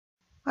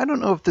I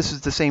don't know if this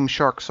is the same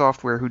Shark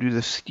Software who do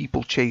the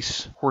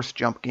steeplechase horse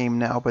jump game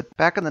now, but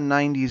back in the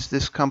 90s,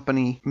 this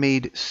company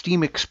made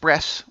Steam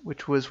Express,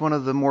 which was one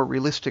of the more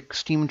realistic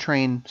steam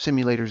train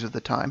simulators of the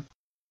time.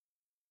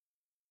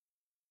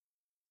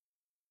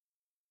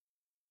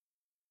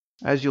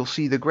 As you'll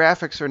see, the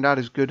graphics are not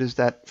as good as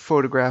that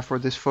photograph or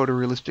this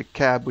photorealistic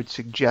cab would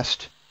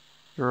suggest.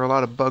 There are a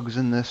lot of bugs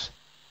in this.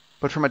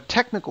 But from a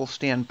technical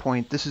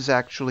standpoint, this is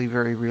actually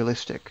very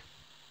realistic.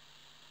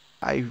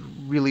 I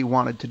really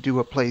wanted to do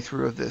a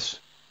playthrough of this,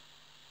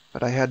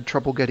 but I had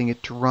trouble getting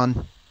it to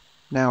run.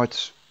 Now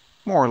it's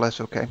more or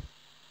less okay.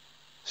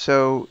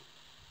 So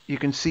you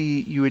can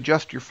see you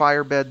adjust your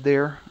fire bed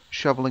there,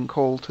 shoveling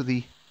coal to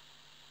the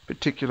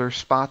particular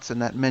spots in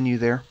that menu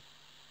there.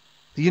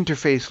 The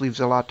interface leaves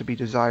a lot to be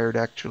desired,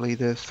 actually.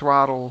 The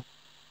throttle,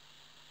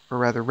 or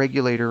rather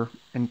regulator,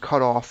 and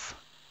cutoff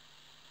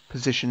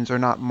positions are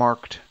not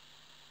marked.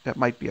 That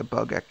might be a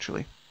bug,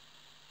 actually.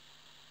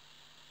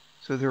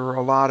 So there are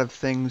a lot of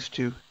things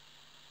to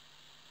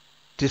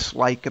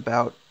dislike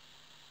about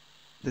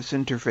this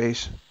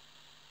interface.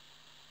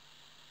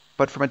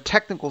 But from a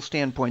technical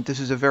standpoint,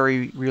 this is a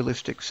very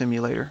realistic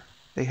simulator.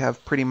 They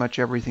have pretty much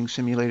everything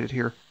simulated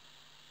here.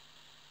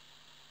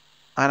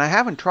 And I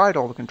haven't tried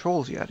all the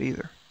controls yet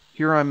either.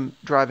 Here I'm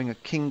driving a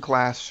King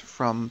class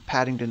from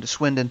Paddington to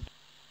Swindon.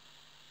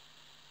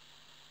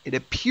 It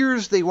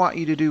appears they want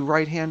you to do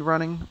right-hand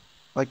running,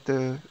 like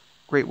the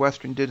Great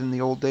Western did in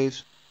the old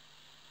days,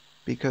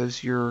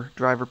 because your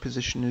driver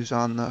position is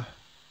on the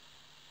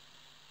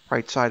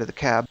right side of the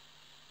cab.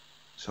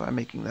 So I'm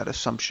making that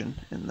assumption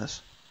in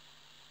this.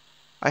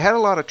 I had a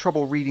lot of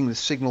trouble reading the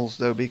signals,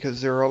 though,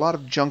 because there are a lot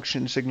of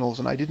junction signals,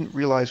 and I didn't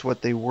realize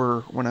what they were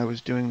when I was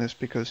doing this,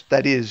 because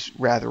that is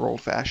rather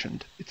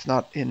old-fashioned. It's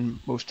not in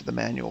most of the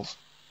manuals.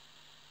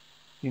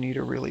 You need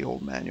a really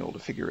old manual to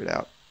figure it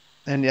out.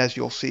 And as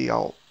you'll see,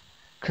 I'll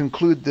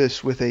conclude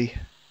this with a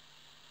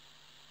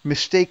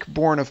mistake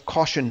born of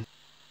caution.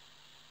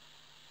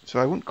 So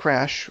I won't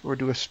crash or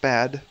do a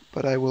SPAD,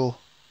 but I will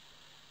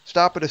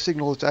stop at a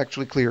signal that's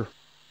actually clear.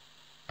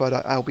 But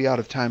I'll be out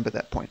of time by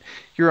that point.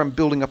 Here I'm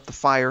building up the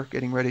fire,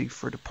 getting ready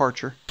for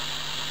departure.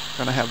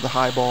 Gonna have the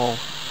highball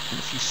in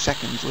a few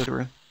seconds,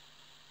 literally.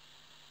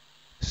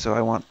 So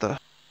I want the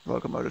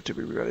locomotive to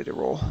be ready to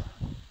roll.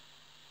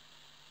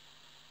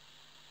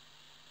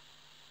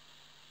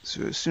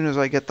 So as soon as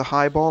I get the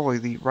highball, or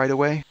the right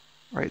away,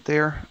 right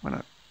there, I'm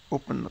gonna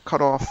open the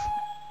cutoff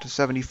to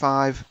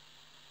 75.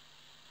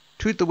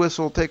 Toot the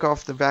whistle, take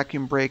off the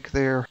vacuum brake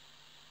there.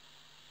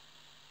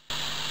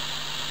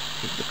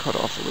 Give the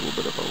cutoff a little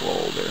bit of a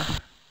roll there.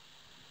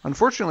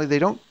 Unfortunately, they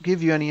don't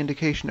give you any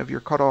indication of your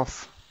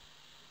cutoff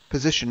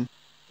position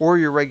or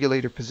your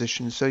regulator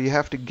position, so you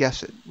have to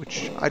guess it,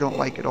 which I don't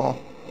like at all.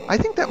 I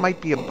think that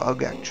might be a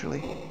bug,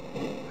 actually.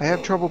 I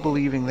have trouble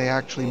believing they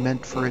actually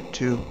meant for it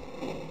to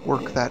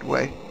work that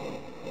way.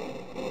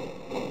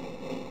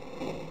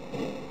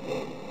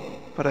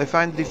 But I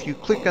find that if you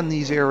click on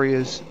these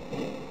areas,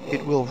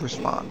 it will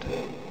respond.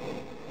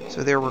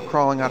 So there we're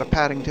crawling out of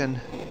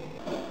Paddington.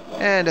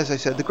 And as I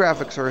said, the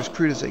graphics are as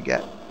crude as they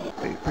get,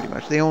 pretty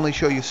much. They only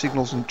show you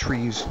signals and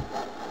trees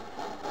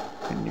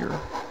in your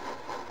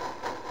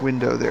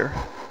window there.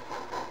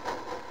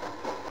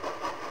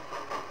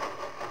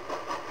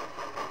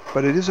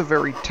 But it is a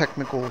very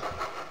technical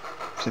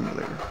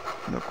simulator,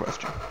 no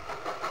question.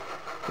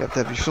 You have to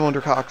have your cylinder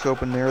cocks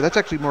open there. That's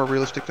actually more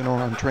realistic than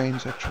Oron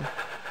Trains, actually.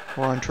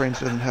 Oron Trains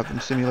doesn't have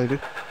them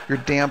simulated. Your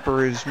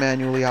damper is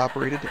manually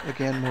operated.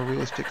 Again, more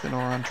realistic than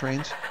Oron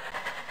Trains.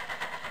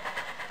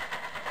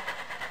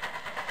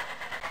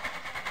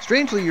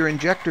 Strangely, your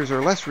injectors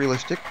are less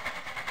realistic.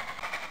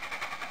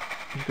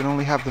 You can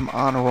only have them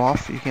on or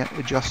off. You can't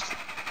adjust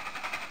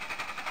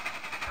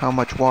how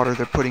much water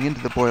they're putting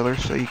into the boiler,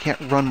 so you can't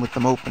run with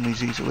them open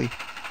as easily.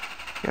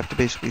 You have to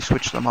basically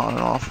switch them on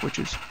and off, which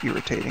is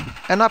irritating.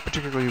 And not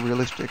particularly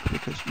realistic,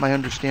 because my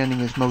understanding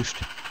is most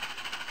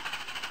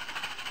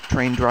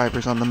train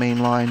drivers on the main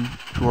line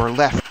who are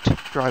left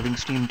driving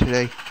steam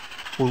today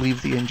will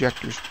leave the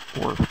injectors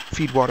or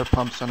feed water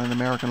pumps on an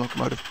American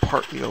locomotive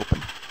partly open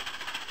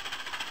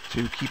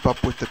to keep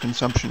up with the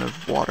consumption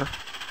of water.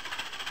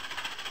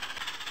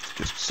 It's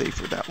just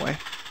safer that way.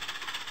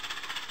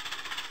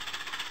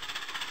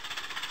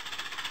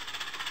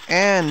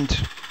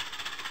 And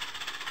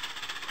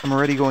I'm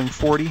already going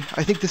 40.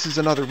 I think this is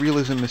another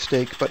realism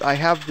mistake, but I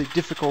have the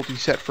difficulty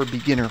set for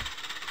beginner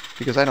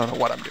because I don't know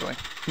what I'm doing,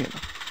 you know.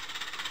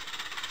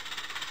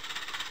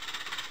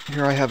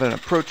 Here I have an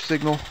approach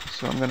signal,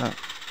 so I'm going to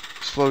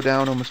slow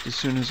down almost as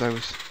soon as I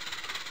was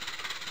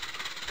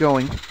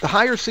going. The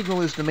higher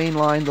signal is the main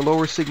line, the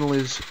lower signal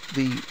is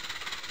the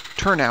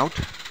turnout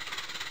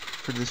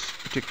for this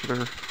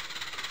particular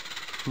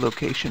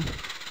location,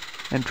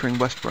 entering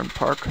Westbourne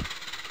Park.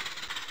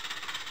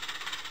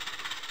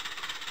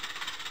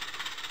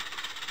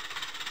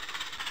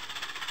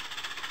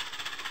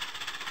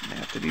 I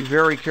have to be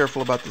very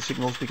careful about the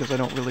signals because I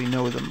don't really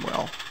know them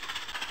well.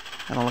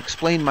 And I'll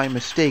explain my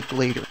mistake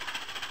later.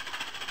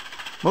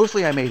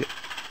 Mostly I made it.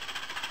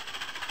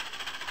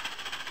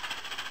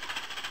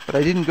 But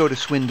I didn't go to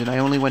Swindon. I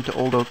only went to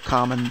Old Oak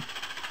Common,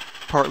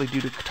 partly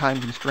due to time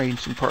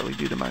constraints and partly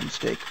due to my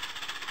mistake.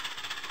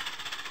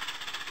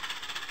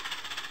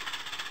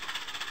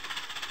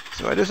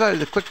 So I decided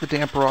to click the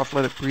damper off,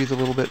 let it breathe a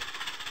little bit.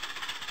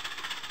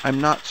 I'm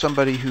not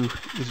somebody who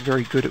is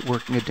very good at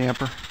working a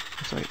damper,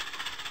 as I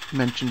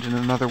mentioned in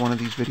another one of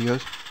these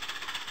videos,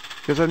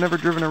 because I've never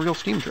driven a real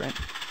steam train.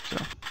 So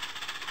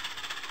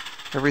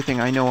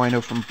everything I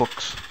know from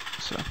books,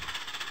 so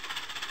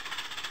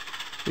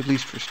at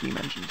least for steam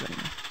engines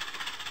anyway.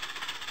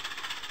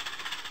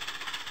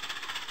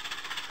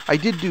 I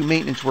did do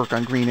maintenance work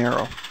on Green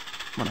Arrow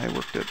when I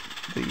worked at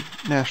the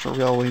National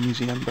Railway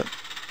Museum, but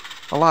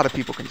a lot of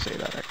people can say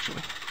that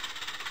actually.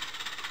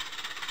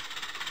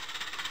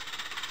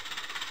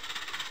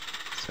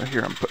 So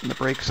here I'm putting the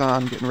brakes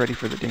on, getting ready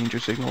for the danger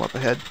signal up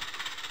ahead.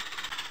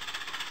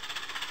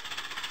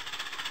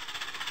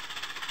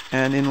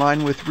 And in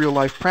line with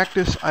real-life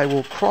practice, I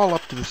will crawl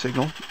up to the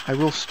signal. I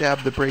will stab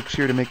the brakes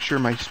here to make sure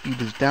my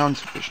speed is down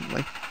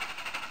sufficiently.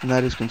 And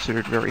that is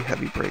considered very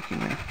heavy braking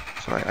there.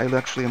 So I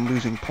actually am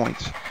losing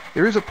points.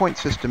 There is a point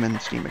system in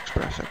Steam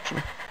Express,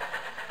 actually.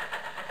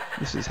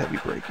 This is heavy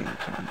braking,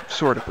 so I'm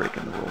sort of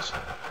breaking the rules.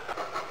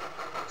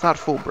 It's not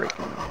full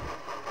braking, though.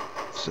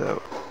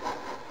 So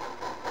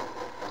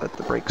let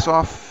the brakes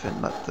off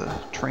and let the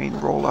train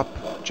roll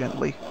up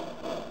gently,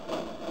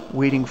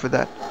 waiting for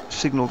that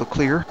signal to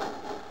clear.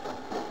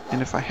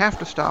 And if I have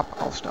to stop,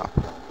 I'll stop.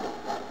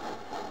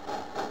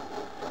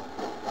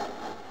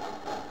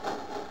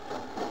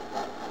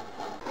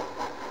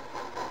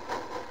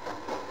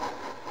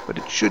 But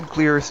it should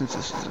clear since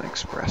this is an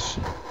express.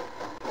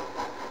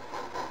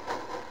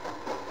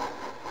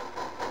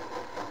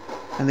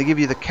 And they give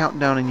you the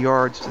countdown in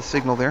yards to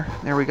signal there.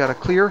 There we got a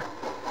clear.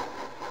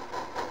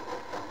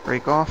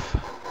 Brake off.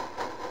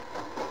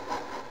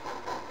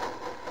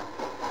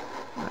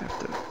 I have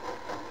to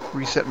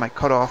reset my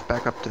cutoff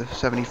back up to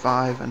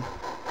 75 and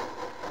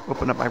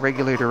open up my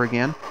regulator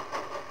again.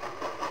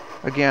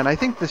 Again, I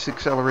think this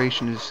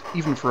acceleration is,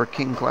 even for a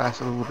King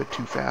class, a little bit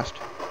too fast.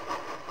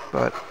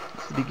 But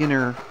it's the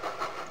beginner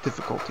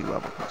difficulty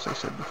level, as I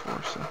said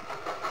before, so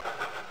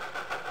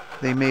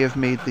they may have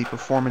made the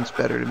performance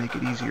better to make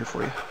it easier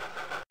for you.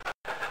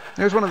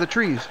 There's one of the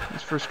trees.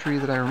 This first tree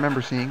that I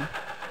remember seeing.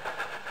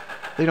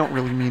 They don't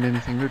really mean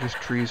anything, they're just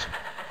trees.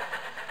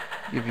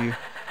 Give you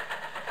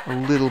a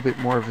little bit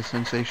more of a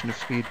sensation of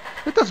speed.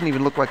 It doesn't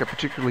even look like a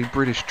particularly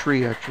British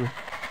tree, actually.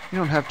 You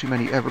don't have too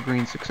many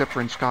evergreens except for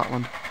in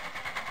Scotland.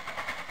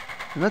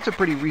 And that's a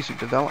pretty recent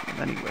development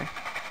anyway,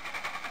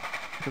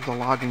 because the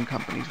logging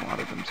companies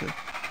wanted them to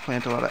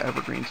plant a lot of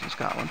evergreens in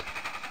Scotland.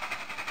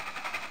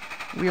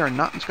 We are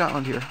not in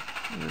Scotland here.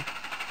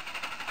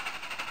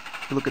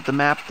 If you look at the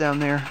map down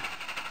there,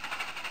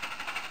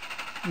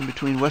 in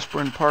between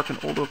Westbourne Park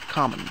and Old Oak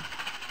Common.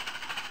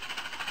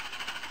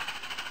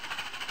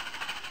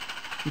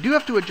 You do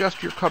have to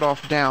adjust your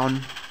cutoff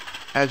down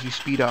as you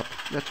speed up.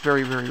 That's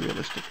very, very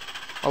realistic.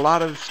 A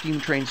lot of steam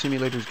train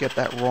simulators get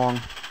that wrong,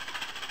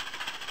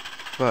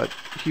 but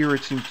here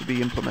it seems to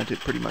be implemented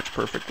pretty much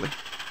perfectly.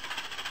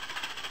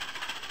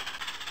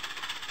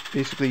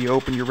 Basically, you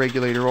open your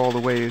regulator all the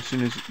way as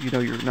soon as you know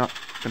you're not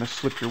going to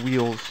slip your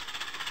wheels,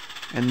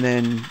 and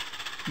then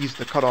ease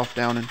the cutoff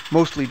down and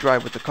mostly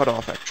drive with the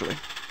cutoff, actually.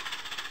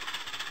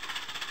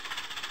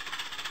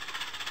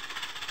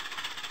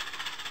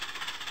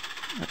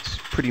 That's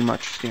pretty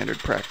much standard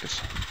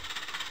practice.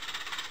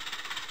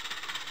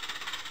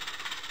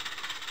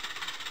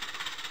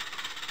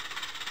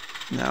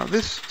 Now,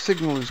 this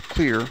signal is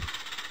clear,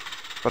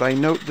 but I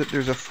note that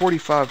there's a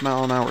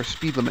 45-mile-an-hour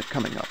speed limit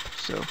coming up,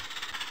 so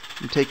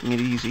I'm taking it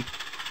easy.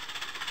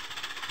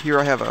 Here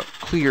I have a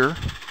clear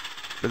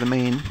for the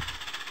main,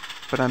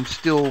 but I'm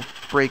still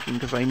braking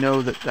because I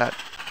know that that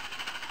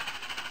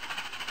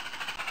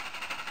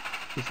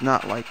is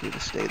not likely to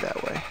stay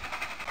that way.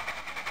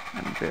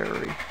 I'm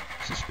very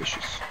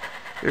suspicious.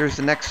 There's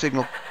the next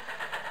signal.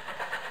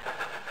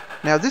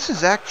 Now this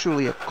is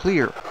actually a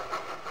clear.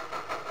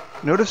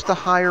 Notice the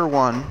higher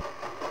one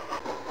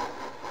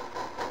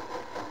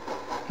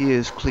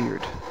is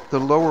cleared. The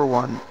lower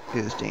one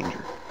is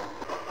danger.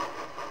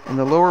 And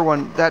the lower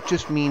one, that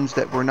just means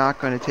that we're not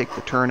going to take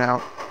the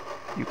turnout.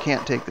 You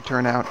can't take the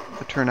turnout.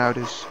 The turnout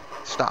is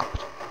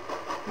stopped.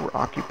 We're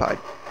occupied.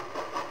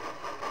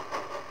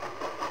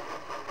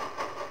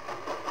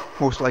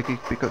 Most likely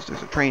because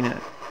there's a train in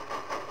it.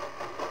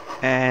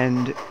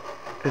 And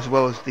as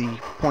well as the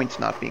points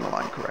not being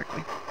aligned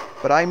correctly.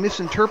 But I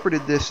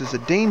misinterpreted this as a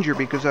danger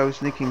because I was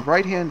thinking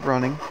right-hand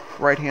running,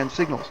 right-hand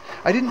signals.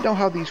 I didn't know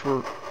how these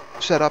were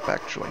set up,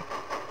 actually.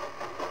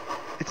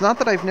 It's not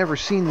that I've never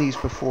seen these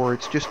before,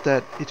 it's just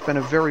that it's been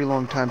a very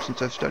long time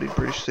since I've studied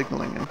British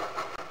signaling, and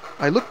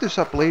I looked this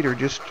up later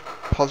just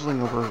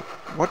puzzling over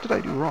what did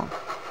I do wrong.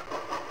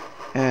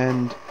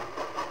 And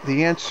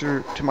the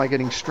answer to my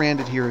getting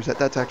stranded here is that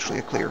that's actually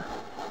a clear.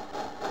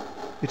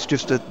 It's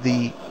just that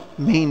the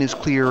main is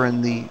clear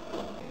and the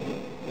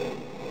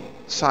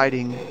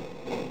siding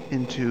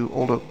into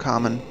Old Oak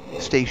Common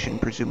Station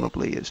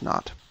presumably is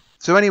not.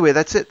 So anyway,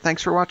 that's it.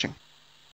 Thanks for watching.